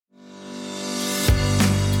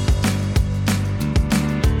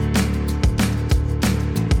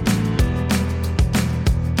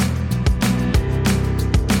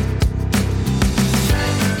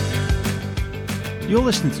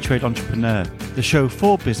listening to Trade Entrepreneur, the show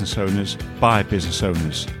for business owners by business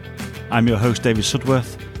owners. I'm your host, David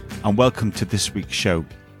Sudworth, and welcome to this week's show.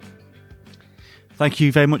 Thank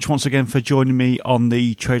you very much once again for joining me on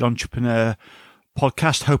the Trade Entrepreneur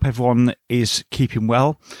podcast. Hope everyone is keeping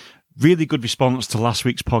well. Really good response to last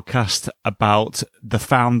week's podcast about the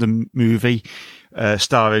Founder movie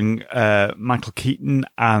starring Michael Keaton,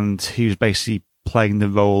 and he was basically playing the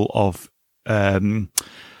role of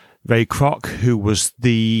Ray Kroc, who was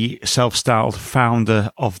the self-styled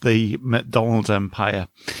founder of the McDonald's empire.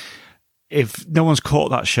 If no one's caught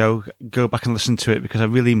that show, go back and listen to it, because I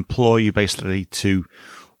really implore you basically to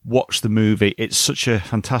watch the movie. It's such a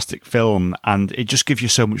fantastic film, and it just gives you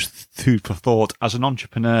so much food for thought. As an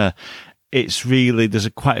entrepreneur, it's really, there's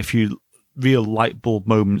quite a few real light bulb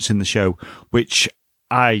moments in the show, which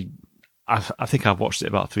I think I've watched it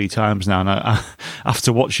about 3 times now. And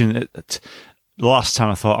after watching it the last time,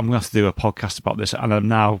 I thought I'm going to have to do a podcast about this, and I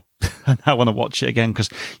now want to watch it again, because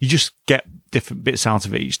you just get different bits out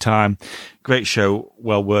of it each time. Great show,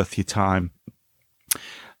 well worth your time.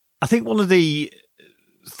 I think one of the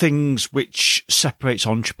things which separates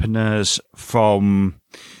entrepreneurs from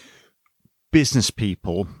business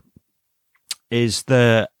people is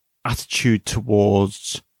their attitude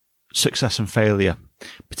towards success and failure,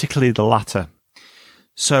 particularly the latter.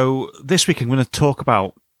 So this week I'm going to talk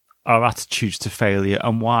about our attitudes to failure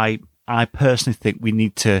and why I personally think we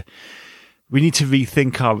need to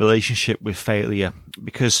rethink our relationship with failure,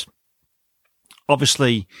 because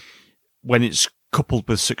obviously when it's coupled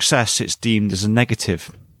with success, it's deemed as a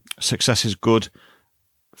negative. Success is good,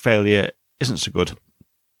 failure isn't so good.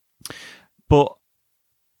 But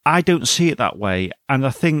I don't see it that way, and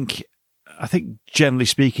I think generally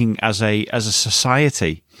speaking, as a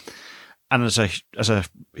society and as a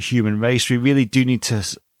human race, we really do need to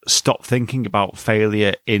stop thinking about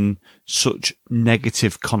failure in such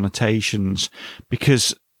negative connotations,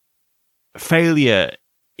 because failure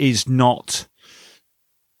is not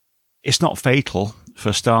fatal for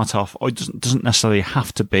a start off, or it doesn't necessarily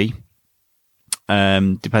have to be.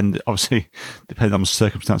 Depending on the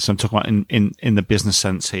circumstances. I'm talking about in the business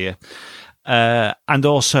sense here, and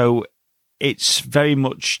also it's very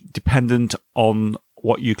much dependent on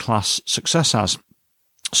what you class success as.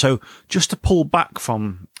 So just to pull back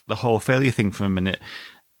from the whole failure thing for a minute,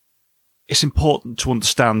 it's important to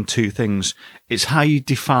understand 2 things. It's how you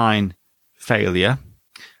define failure,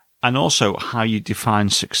 and also how you define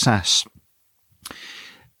success.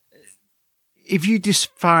 If you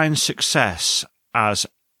define success as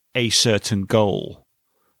a certain goal,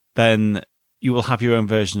 then you will have your own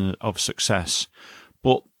version of success.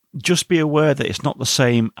 But just be aware that it's not the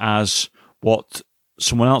same as what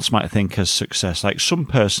someone else might think as success. Like, some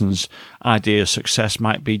person's idea of success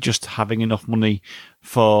might be just having enough money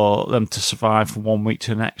for them to survive from one week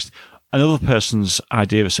to the next. Another person's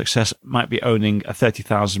idea of success might be owning a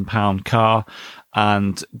 £30,000 car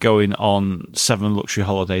and going on 7 luxury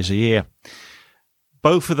holidays a year.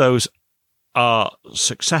 Both of those are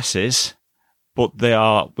successes, but they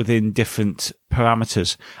are within different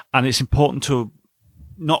parameters. And it's important to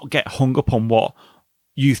not get hung up on what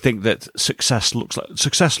you think that success looks like.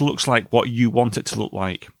 Success looks like what you want it to look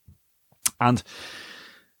like. And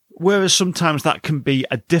whereas sometimes that can be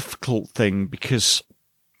a difficult thing, because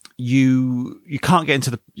you can't get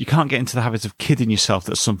into the habit of kidding yourself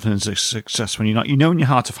that something is a success when you're not. You know in your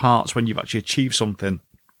heart of hearts when you've actually achieved something,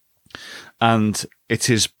 and it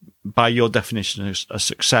is by your definition a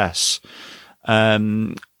success.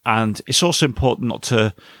 And it's also important not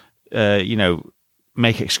to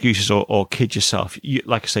make excuses or kid yourself.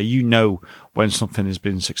 Like I say, you know when something has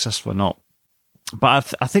been successful or not.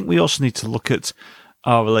 But I think we also need to look at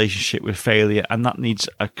our relationship with failure, and that needs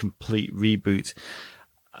a complete reboot.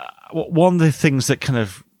 One of the things that kind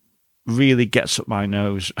of really gets up my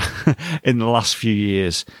nose in the last few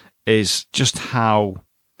years is just how,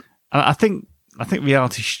 and I think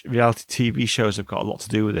reality TV shows have got a lot to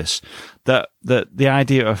do with this, that the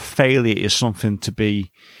idea of failure is something to be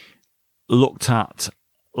looked at,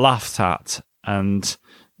 laughed at, and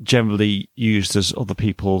generally used as other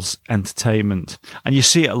people's entertainment. And you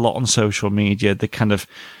see it a lot on social media. The kind of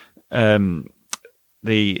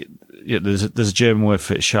there's a German word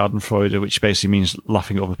for it, Schadenfreude, which basically means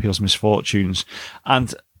laughing at other people's misfortunes.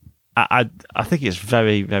 And I think it's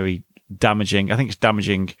very, very damaging. I think it's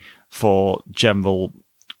damaging for general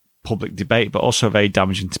public debate, but also very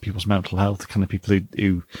damaging to people's mental health, kind of people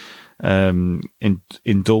who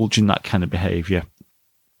indulge in that kind of behaviour.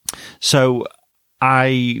 So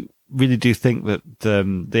I really do think that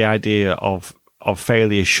the idea of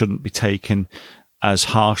failure shouldn't be taken as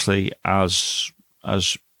harshly as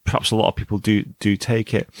perhaps a lot of people do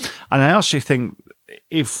take it. And I actually think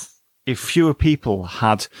if fewer people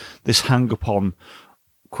had this hang up on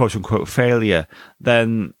quote unquote failure,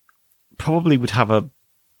 then probably would have a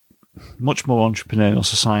much more entrepreneurial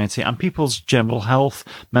society, and people's general health,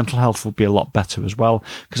 mental health would be a lot better as well.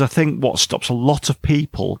 Because I think what stops a lot of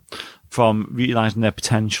people from realizing their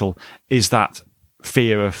potential is that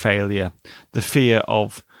fear of failure, the fear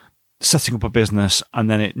of setting up a business and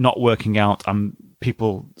then it not working out and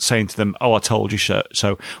people saying to them, "Oh, I told you so."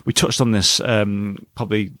 So we touched on this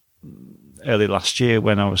probably early last year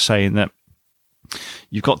when I was saying that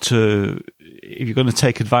you've got to, if you're going to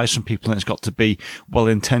take advice from people, it's got to be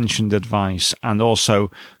well-intentioned advice and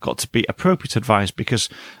also got to be appropriate advice, because,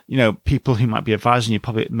 you know, people who might be advising you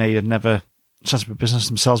probably may have never set up a business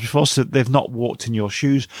themselves before, so they've not walked in your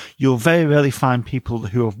shoes. You'll very rarely find people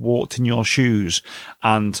who have walked in your shoes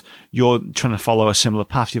and you're trying to follow a similar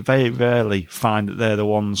path. You very rarely find that they're the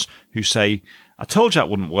ones who say, "I told you that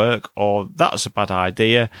wouldn't work," or "That's a bad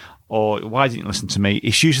idea," or "Why didn't you listen to me?"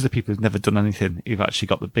 It's usually the people who've never done anything who've actually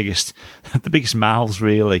got the biggest mouths,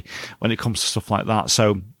 really, when it comes to stuff like that.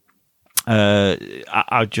 So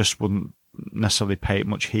I just wouldn't necessarily pay it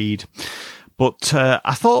much heed. But I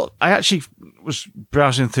actually was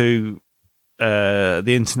browsing through the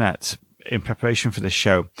internet in preparation for this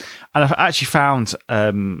show, and I've actually found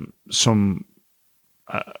some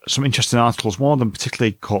interesting articles. One of them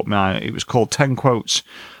particularly caught my eye. It was called 10 Quotes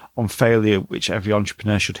on Failure Which Every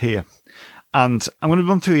Entrepreneur Should Hear. And I'm going to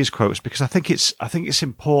run through these quotes because I think it's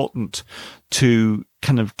important to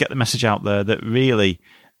kind of get the message out there that really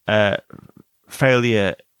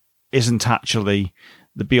failure isn't actually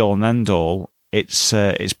the be all and end all. It's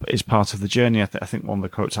part of the journey. I think one of the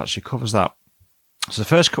quotes actually covers that. So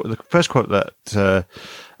the first quote that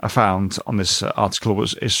I found on this article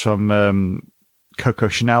is from Coco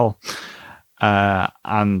Chanel,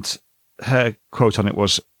 and her quote on it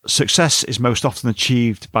was, "Success is most often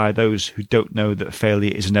achieved by those who don't know that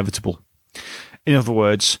failure is inevitable." In other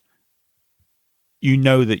words, you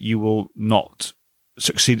know that you will not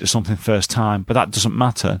succeed at something first time, but that doesn't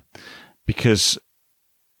matter because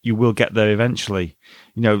you will get there eventually.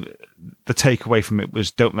 You know, the takeaway from it was,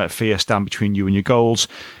 don't let fear stand between you and your goals.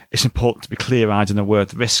 It's important to be clear-eyed and aware of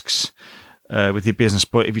the risks with your business,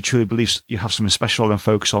 but if you truly believe you have something special, then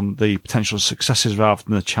focus on the potential successes rather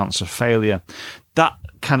than the chance of failure. That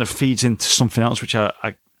kind of feeds into something else, which I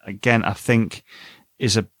think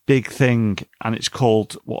is a big thing, and it's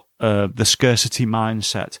called the scarcity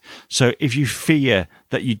mindset. So if you fear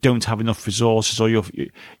that you don't have enough resources, or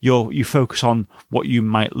you focus on what you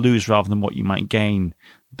might lose rather than what you might gain,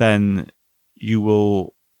 then you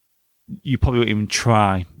probably won't even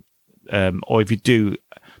try, or if you do,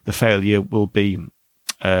 the failure will be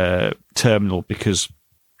terminal because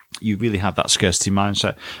you really have that scarcity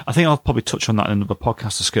mindset. I think I'll probably touch on that in another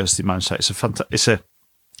podcast. The scarcity mindset.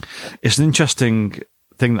 It's an interesting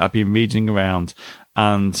thing that I've been reading around,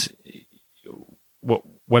 and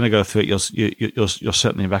when I go through it, you'll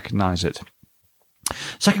certainly recognise it.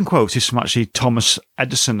 Second quote is from actually Thomas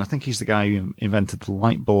Edison. I think he's the guy who invented the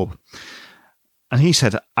light bulb, and he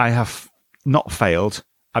said, "I have not failed.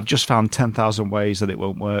 I've just found 10,000 ways that it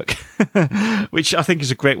won't work," which I think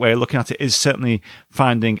is a great way of looking at it. Is certainly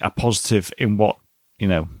finding a positive in what, you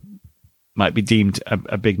know, might be deemed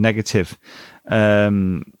a big negative.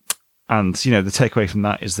 And, you know, the takeaway from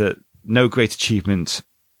that is that no great achievement,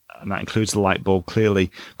 and that includes the light bulb,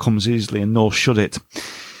 clearly comes easily, and nor should it.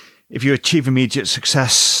 If you achieve immediate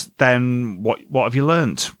success, then what have you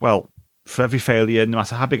learned? Well, for every failure, no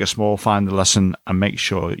matter how big or small, find the lesson and make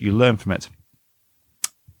sure you learn from it.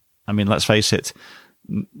 I mean, let's face it.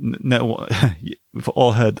 No, we've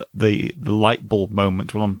all heard the light bulb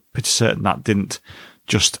moment. Well, I'm pretty certain that didn't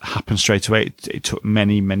just happen straight away. It took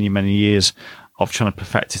many, many, many years of trying to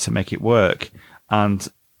perfect it to make it work. And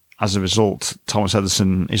as a result, Thomas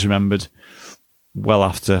Edison is remembered well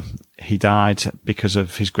after he died because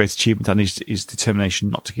of his great achievement and his determination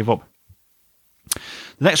not to give up.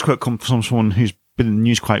 The next quote comes from someone who's been in the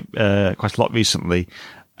news quite a lot recently,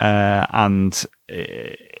 and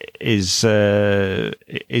is an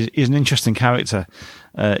interesting character,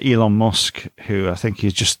 Elon Musk, who I think he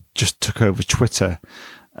just took over Twitter.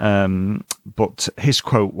 But his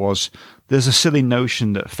quote was, "There's a silly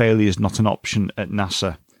notion that failure is not an option at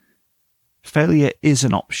NASA. Failure is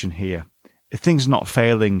an option here. If things are not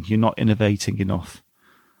failing, you're not innovating enough."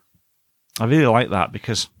 I really like that,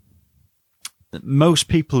 because most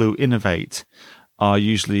people who innovate are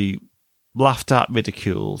usually laughed at,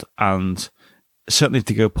 ridiculed, and certainly if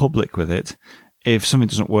they go public with it, if something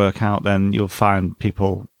doesn't work out, then you'll find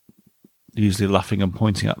people usually laughing and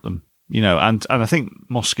pointing at them. and I think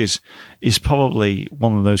Musk is probably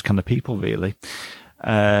one of those kind of people, really.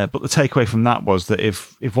 But the takeaway from that was that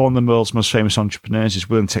if one of the world's most famous entrepreneurs is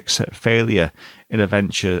willing to accept failure in a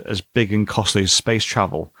venture as big and costly as space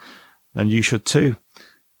travel, then you should too.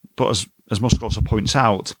 But as Musk also points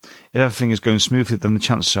out, if everything is going smoothly, then the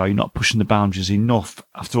chances are you're not pushing the boundaries enough.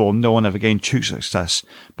 After all, no one ever gained true success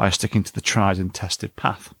by sticking to the tried and tested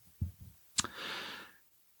path.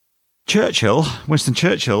 Winston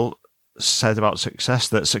Churchill, said about success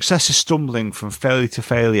that success is stumbling from failure to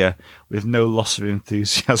failure with no loss of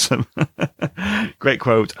enthusiasm. Great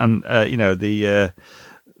quote. And, it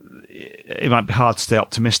might be hard to stay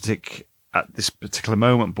optimistic at this particular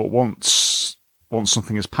moment, but once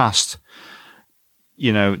something has passed,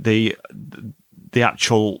 the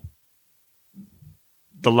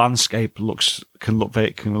landscape can look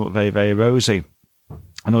very, very rosy.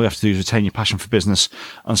 And all you have to do is retain your passion for business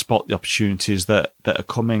and spot the opportunities that are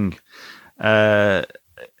coming.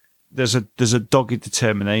 There's a dogged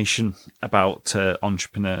determination about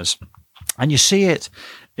entrepreneurs, and you see it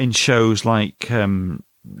in shows like on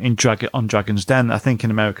Dragon's Den. I think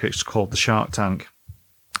in America it's called the Shark Tank,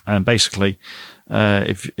 and basically,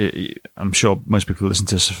 I'm sure most people who listen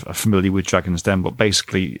to this are familiar with Dragon's Den, but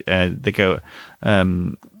basically they go.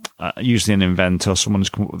 Usually an inventor or someone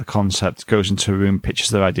who's come up with a concept goes into a room, pitches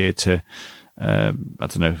their idea to,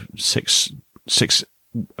 six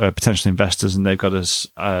potential investors, and they've got to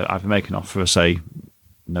either make an offer or say,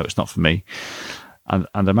 no, it's not for me, and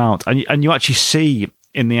I'm out. And you actually see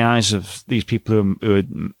in the eyes of these people who are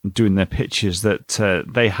doing their pitches that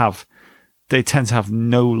they tend to have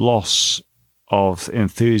no loss of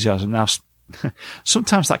enthusiasm. Now,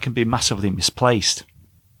 sometimes that can be massively misplaced,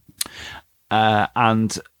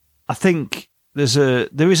 and I think there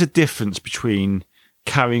is a difference between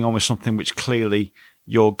carrying on with something which clearly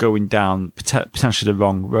you're going down potentially the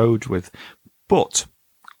wrong road with. But,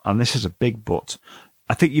 and this is a big but,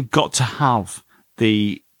 I think you've got to have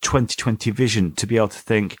the 2020 vision to be able to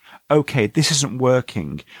think, okay, this isn't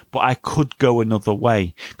working, but I could go another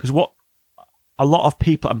way. Because what a lot of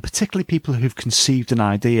people, and particularly people who've conceived an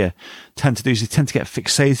idea, tend to do is they tend to get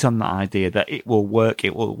fixated on that idea that it will work.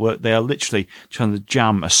 They are literally trying to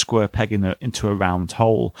jam a square peg into a round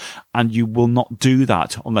hole. And you will not do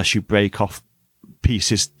that unless you break off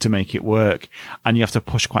pieces to make it work. And you have to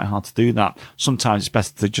push quite hard to do that. Sometimes it's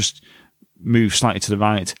better to just move slightly to the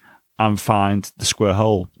right and find the square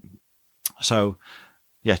hole. So,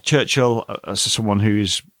 yeah, Churchill, as someone who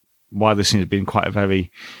is widely seen as being quite a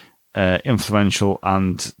very influential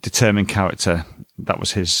and determined character, that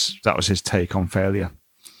was his take on failure.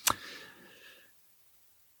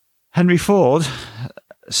 Henry Ford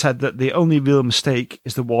said that the only real mistake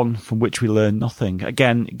is the one from which we learn nothing.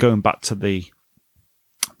 Again, going back to the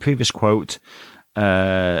previous quote,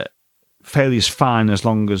 failure is fine as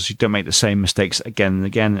long as you don't make the same mistakes again and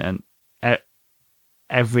again. And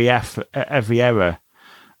every error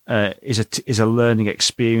is a learning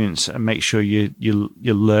experience, and make sure you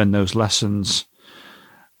learn those lessons.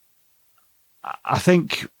 I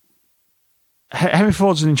think Henry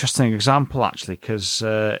Ford's an interesting example, actually, because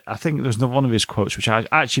I think there's one of his quotes which I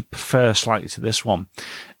actually prefer slightly to this one,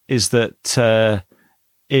 is that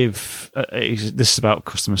if this is about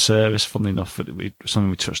customer service, funnily enough, something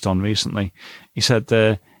we touched on recently. He said,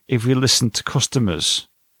 if we listen to customers,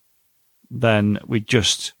 then we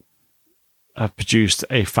just have produced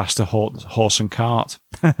a faster horse and cart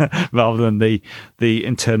rather than the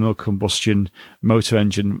internal combustion motor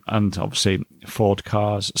engine and obviously Ford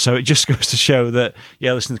cars. So it just goes to show that,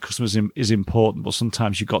 yeah, listening to customers is important, but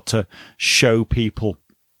sometimes you've got to show people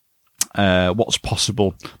what's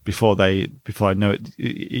possible before I know it.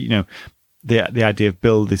 You know, the idea of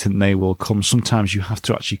build it and they will come. Sometimes you have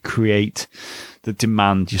to actually create the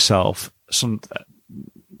demand yourself.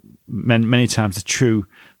 Many times the true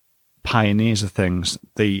pioneers of things,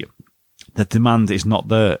 the demand is not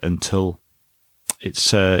there until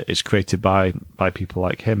it's created by people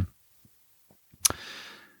like him.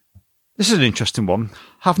 This is an interesting one.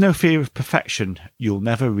 Have no fear of perfection, you'll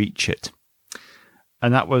never reach it.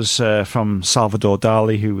 And that was from Salvador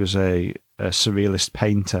Dali, who was a surrealist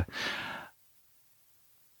painter.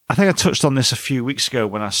 I think I touched on this a few weeks ago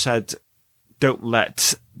when I said, don't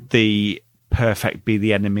let the perfect be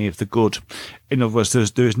the enemy of the good. In other words,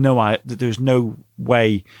 there's no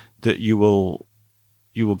way that you will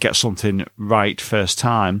get something right first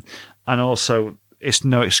time, and also it's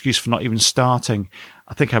no excuse for not even starting.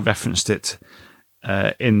 I think I referenced it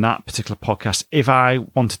in that particular podcast. If I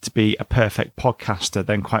wanted to be a perfect podcaster,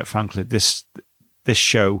 then quite frankly, this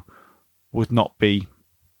show would not be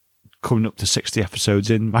coming up to 60 episodes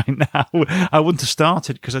in right now. I wouldn't have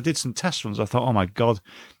started because I did some test runs. I thought, oh my God,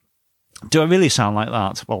 do I really sound like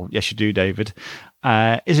that? Well, yes, you do, David.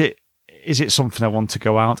 Is it something I want to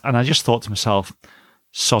go out? And I just thought to myself,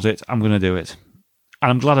 sod it, I'm going to do it. And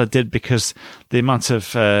I'm glad I did, because the amount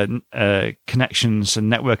of connections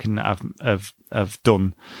and networking that I've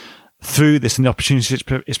done through this and the opportunities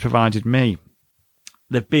it's provided me,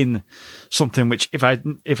 they've been something which if I'd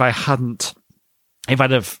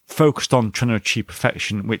have focused on trying to achieve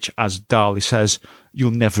perfection, which, as Dali says, you'll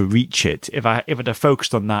never reach it. If I'd have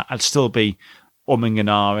focused on that, I'd still be umming and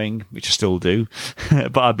ahhing, which I still do,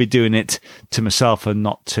 but I'd be doing it to myself and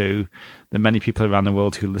not to the many people around the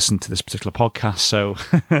world who listen to this particular podcast. So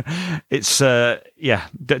it's don't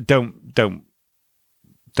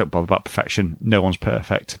bother about perfection. No one's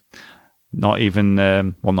perfect. Not even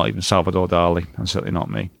Salvador Dali, and certainly not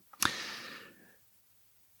me.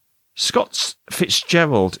 Scott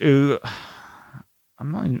Fitzgerald, who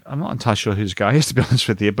I'm not entirely sure who this guy is, to be honest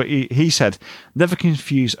with you, but he said, never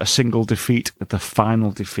confuse a single defeat with the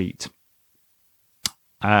final defeat.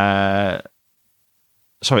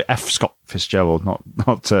 Sorry, F. Scott Fitzgerald, not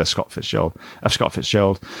Scott Fitzgerald. F. Scott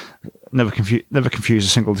Fitzgerald. Never confuse a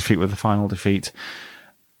single defeat with the final defeat.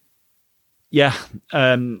 Yeah.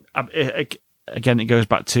 Again, it goes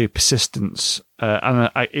back to persistence.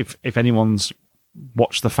 And if anyone's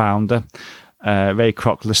watched The Founder, Ray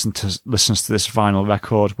Kroc listens to this vinyl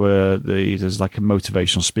record where there's like a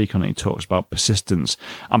motivational speaker on it. He talks about persistence,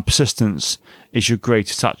 and persistence is your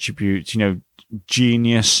greatest attribute. You know,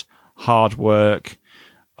 genius, hard work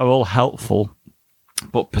are all helpful,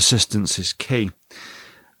 but persistence is key.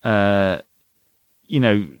 There's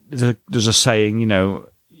a saying,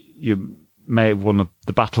 you may have won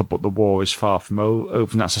the battle, but the war is far from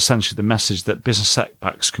over. And that's essentially the message, that business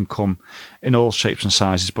setbacks can come in all shapes and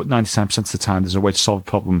sizes, but 99% of the time there's a way to solve a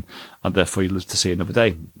problem, and therefore you live to see another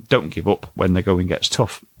day. Don't give up when the going gets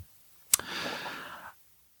tough.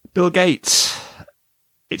 Bill Gates.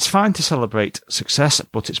 It's fine to celebrate success,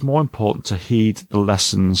 but it's more important to heed the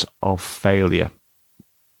lessons of failure.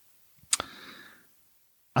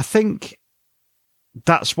 I think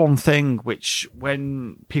that's one thing which,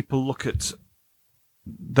 when people look at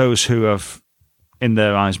those who have, in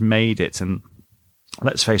their eyes, made it, and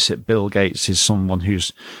let's face it, Bill Gates is someone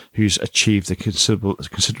who's achieved a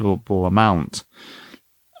considerable amount.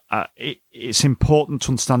 It's important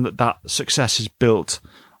to understand that success is built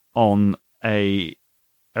on a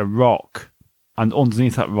rock, and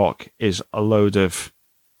underneath that rock is a load of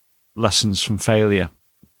lessons from failure.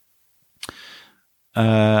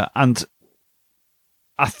 And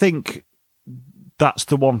I think that's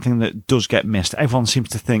the one thing that does get missed. Everyone seems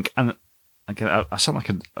to think, and again, I sound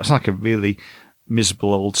like a really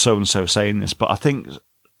miserable old so-and-so saying this, but I think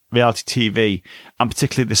reality TV, and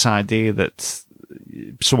particularly this idea that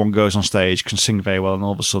someone goes on stage, can sing very well, and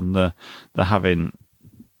all of a sudden they're having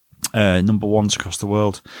number ones across the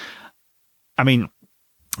world. I mean,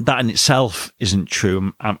 that in itself isn't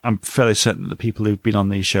true. I'm fairly certain that the people who've been on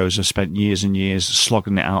these shows have spent years and years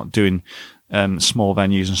slogging it out, doing small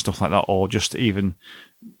venues and stuff like that, or just even,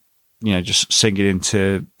 just singing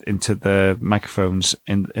into the microphones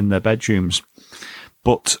in their bedrooms.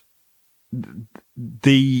 But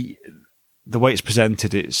the way it's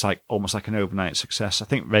presented, it's like almost like an overnight success. I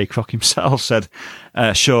think Ray Kroc himself said,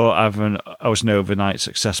 sure, I was an overnight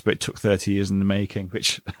success, but it took 30 years in the making,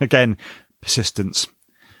 which, again, persistence.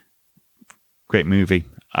 Great movie.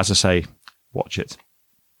 As I say, watch it.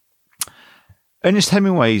 Ernest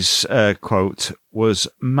Hemingway's quote was,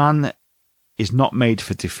 "Man is not made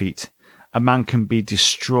for defeat. A man can be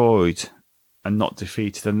destroyed and not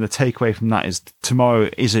defeated." And the takeaway from that is, tomorrow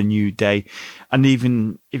is a new day. And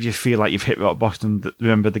even if you feel like you've hit rock bottom,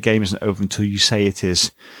 remember, the game isn't over until you say it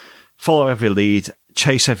is. Follow every lead,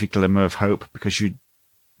 chase every glimmer of hope, because you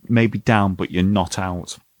may be down, but you're not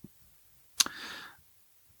out.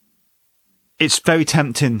 It's very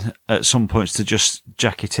tempting at some points to just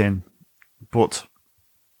jack it in, but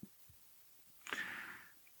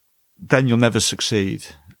then you'll never succeed.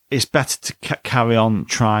 It's better to carry on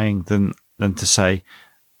trying than to say,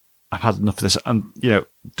 I've had enough of this. And,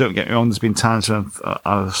 don't get me wrong, there's been times when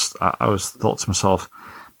I was thought to myself,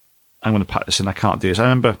 I'm going to pack this in, I can't do this. I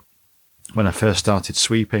remember when I first started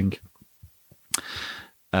sweeping,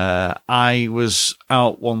 I was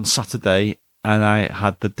out one Saturday and I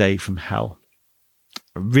had the day from hell.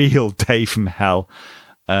 A real day from hell.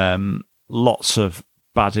 Lots of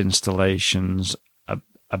bad installations,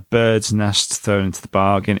 a bird's nest thrown into the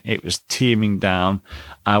bargain. It was teeming down.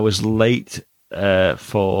 I was late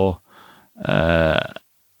for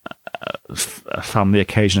a family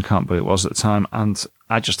occasion. I can't believe it was at the time, and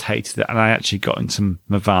I just hated it. And I actually got into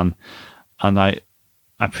my van, and I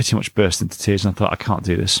pretty much burst into tears. And I thought, I can't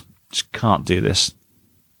do this. Just can't do this.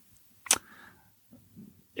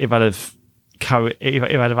 If I'd have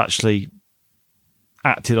actually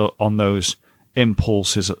acted on those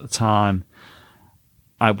impulses at the time,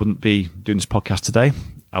 I wouldn't be doing this podcast today.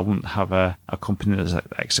 I wouldn't have a company that's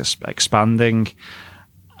expanding.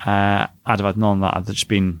 I'd have had none of that. I'd have just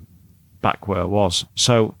been back where I was.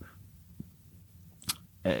 So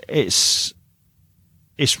it's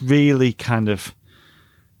really kind of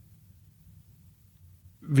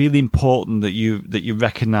really important that you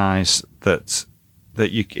recognise that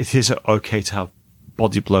it is okay to have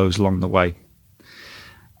body blows along the way,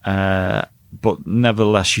 but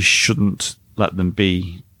nevertheless you shouldn't let them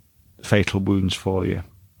be fatal wounds for you.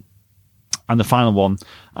 And the final one,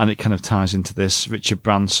 and it kind of ties into this, Richard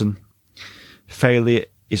Branson: failure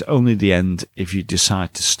is only the end if you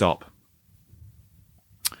decide to stop.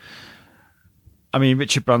 I mean,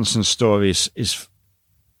 Richard Branson's story is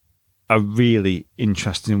a really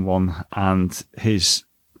interesting one, and his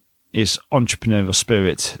entrepreneurial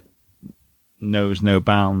spirit knows no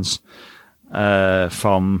bounds.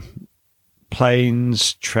 From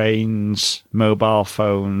planes, trains, mobile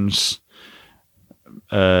phones,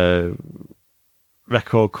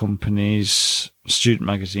 record companies, student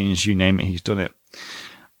magazines, you name it, he's done it.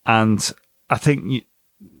 And I think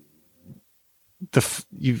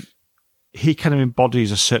he kind of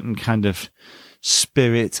embodies a certain kind of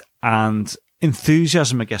spirit and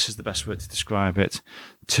enthusiasm, I guess is the best word to describe it,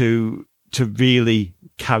 to really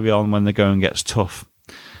carry on when the going gets tough.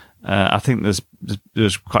 I think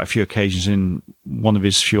there's quite a few occasions in one of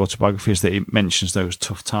his few autobiographies that he mentions those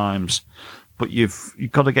tough times, but you've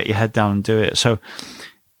got to get your head down and do it. So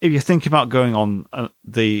if you're thinking about going on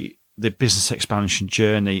the business expansion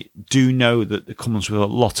journey, do know that it comes with a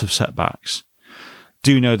lot of setbacks.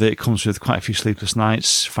 Do know that it comes with quite a few sleepless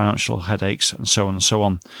nights, financial headaches, and so on and so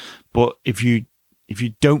on. But if you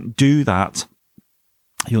don't do that,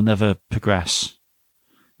 you'll never progress.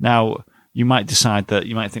 Now, you might decide that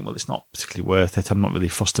you might think, well, it's not particularly worth it. I'm not really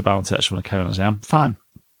fussed about it. I just want to carry on as I am. Fine.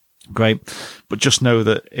 Great. But just know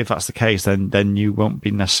that if that's the case, then you won't be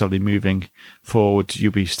necessarily moving forward.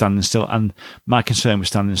 You'll be standing still. And my concern with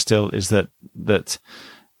standing still is that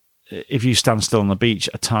if you stand still on the beach,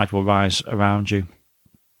 a tide will rise around you.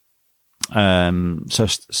 So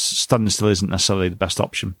standing still isn't necessarily the best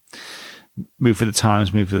option. Move with the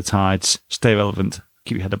times, move with the tides, stay relevant,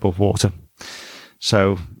 keep your head above water.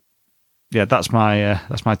 So, yeah, that's my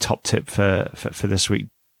top tip for this week.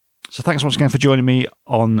 So thanks once again for joining me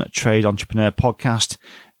on Trade Entrepreneur Podcast.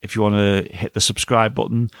 If you want to hit the subscribe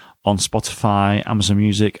button on Spotify, Amazon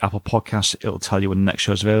Music, Apple Podcasts, it'll tell you when the next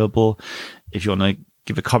show is available. If you want to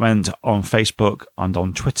give a comment on Facebook and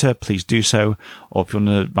on Twitter, please do so. Or if you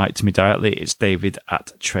want to write to me directly, it's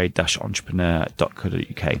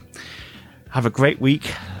david@trade-entrepreneur.co.uk. Have a great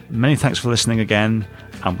week. Many thanks for listening again,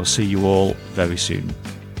 and we'll see you all very soon.